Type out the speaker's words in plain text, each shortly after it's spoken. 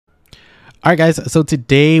Alright guys, so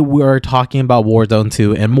today we are talking about Warzone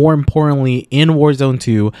 2, and more importantly, in Warzone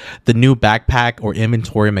 2, the new backpack or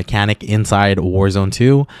inventory mechanic inside Warzone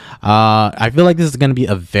 2. I feel like this is going to be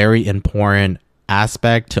a very important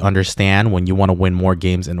aspect to understand when you want to win more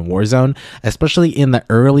games in Warzone, especially in the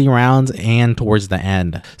early rounds and towards the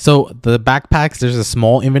end. So the backpacks, there's a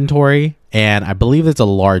small inventory, and I believe it's a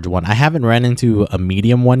large one. I haven't ran into a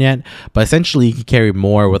medium one yet, but essentially you can carry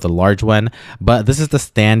more with a large one. But this is the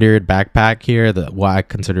standard backpack here, what I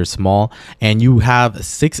consider small, and you have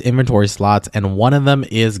 6 inventory slots, and one of them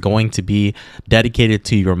is going to be dedicated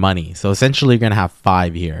to your money. So essentially you're gonna have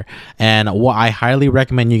 5 here. And what I highly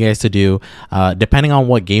recommend you guys to do, depending on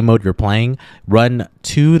what game mode you're playing, run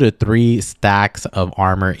 2 to 3 stacks of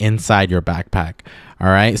armor inside your backpack. All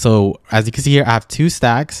right, so as you can see here, I have 2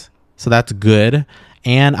 stacks. So that's good.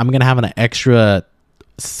 And I'm going to have an extra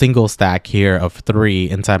single stack here of 3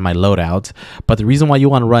 inside my loadout. But the reason why you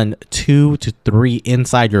want to run 2 to 3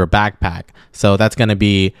 inside your backpack, so that's going to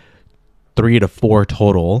be 3 to 4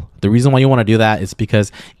 total. The reason why you want to do that is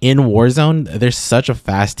because in Warzone, there's such a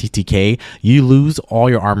fast TTK. You lose all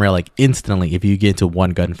your armor like instantly if you get into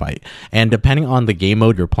one gunfight. And depending on the game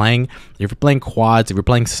mode you're playing, if you're playing quads, if you're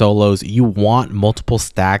playing solos, you want multiple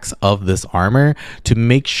stacks of this armor to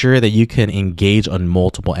make sure that you can engage on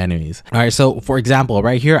multiple enemies. All right, so for example,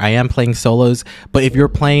 right here, I am playing solos, but if you're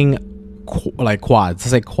playing like quads,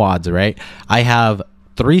 let's say quads, right? I have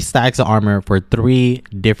 3 stacks of armor for 3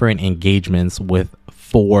 different engagements with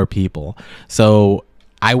 4 people. So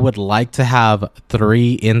I would like to have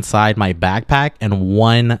 3 inside my backpack and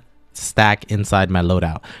 1 stack inside my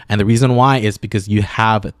loadout. And the reason why is because you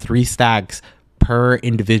have 3 stacks per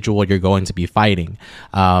individual you're going to be fighting.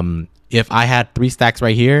 If I had 3 stacks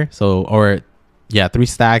right here, 3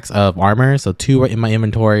 stacks of armor, so 2 are in my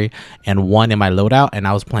inventory and 1 in my loadout, and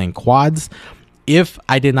I was playing quads, if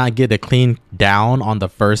I did not get a clean down on the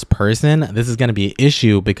first person, this is going to be an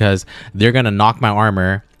issue because they're going to knock my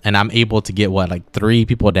armor and I'm able to get like 3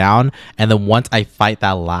 people down. And then once I fight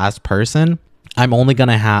that last person, I'm not going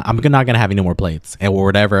to have any more plates or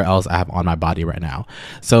whatever else I have on my body right now.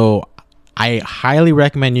 So I highly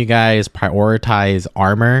recommend you guys prioritize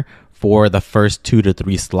armor for the first 2 to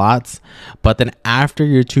 3 slots. But then after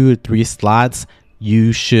your 2 to 3 slots,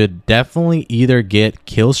 you should definitely either get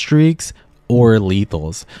kill streaks or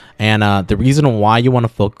lethals. And the reason why you want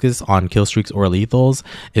to focus on kill streaks or lethals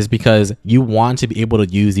is because you want to be able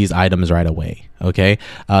to use these items right away. Okay,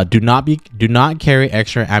 do not carry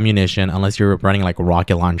extra ammunition unless you're running like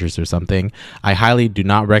rocket launchers or something. I highly do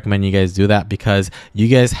not recommend you guys do that because you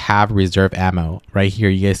guys have reserve ammo right here.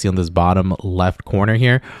 You guys see on this bottom left corner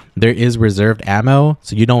here, there is reserved ammo,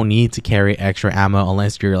 so you don't need to carry extra ammo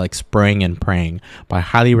unless you're like spraying and praying. But I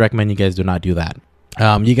highly recommend you guys do not do that.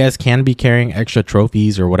 You guys can be carrying extra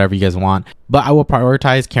trophies or whatever you guys want, but I will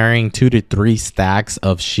prioritize carrying 2 to 3 stacks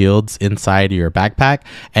of shields inside your backpack,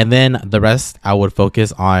 and then the rest I would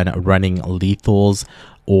focus on running lethals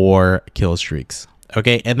or kill streaks.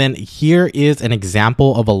 Okay, and then here is an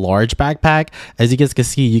example of a large backpack. As you guys can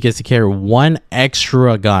see, you get to carry 1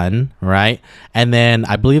 extra gun, right? And then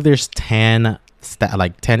I believe there's 10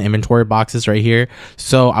 inventory boxes right here.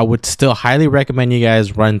 So I would still highly recommend you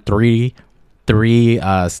guys run 3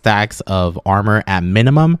 stacks of armor at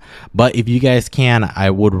minimum, but if you guys can, I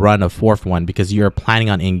would run a 4th one because you're planning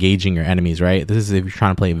on engaging your enemies, right? This is if you're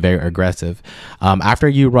trying to play very aggressive. After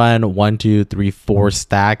you run 1, 2, 3, 4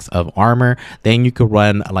 stacks of armor, then you could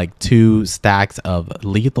run like 2 stacks of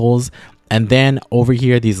lethals. And then over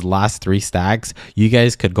here, these last 3 stacks, you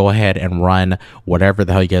guys could go ahead and run whatever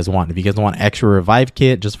the hell you guys want. If you guys want extra revive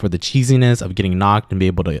kit just for the cheesiness of getting knocked and be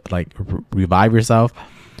able to like revive yourself,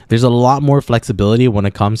 there's a lot more flexibility when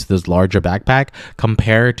it comes to this larger backpack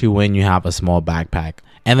compared to when you have a small backpack.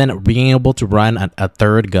 And then being able to run a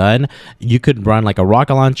 3rd gun, you could run like a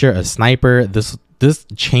rocket launcher, a sniper. This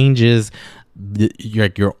changes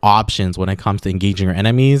your options when it comes to engaging your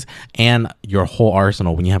enemies and your whole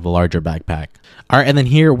arsenal when you have a larger backpack. All right, and then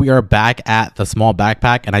here we are back at the small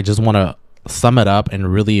backpack, and I just want to sum it up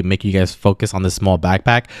and really make you guys focus on this small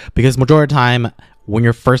backpack because majority of the time when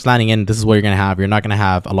you're first landing in, this is what you're going to have. You're not going to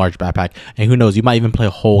have a large backpack. And who knows, you might even play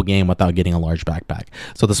a whole game without getting a large backpack.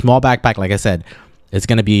 So the small backpack, like I said, it's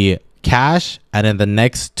going to be cash. And then the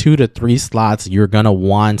next 2 to 3 slots, you're going to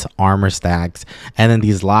want armor stacks. And then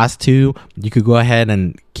these last 2, you could go ahead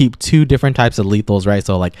and keep 2 different types of lethals, right?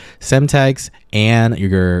 So like Semtex and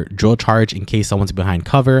your drill charge in case someone's behind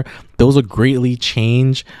cover. Those will greatly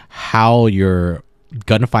change how your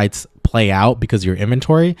gunfights play out because of your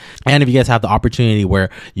inventory. And if you guys have the opportunity where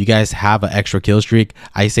you guys have an extra kill streak,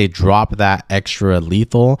 I say drop that extra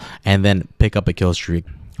lethal and then pick up a kill streak.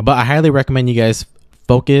 But I highly recommend you guys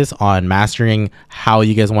focus on mastering how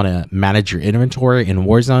you guys want to manage your inventory in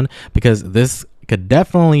Warzone, because this could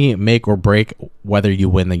definitely make or break whether you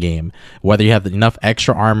win the game, whether you have enough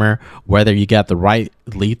extra armor, whether you got the right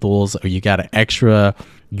lethals, or you got an extra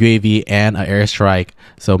UAV and an airstrike.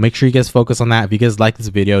 So make sure you guys focus on that. If you guys like this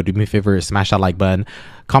video, do me a favor, smash that like button,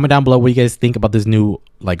 comment down below what you guys think about this new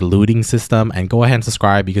like looting system, and go ahead and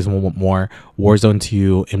subscribe because we want more Warzone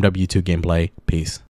 2 MW2 gameplay. Peace.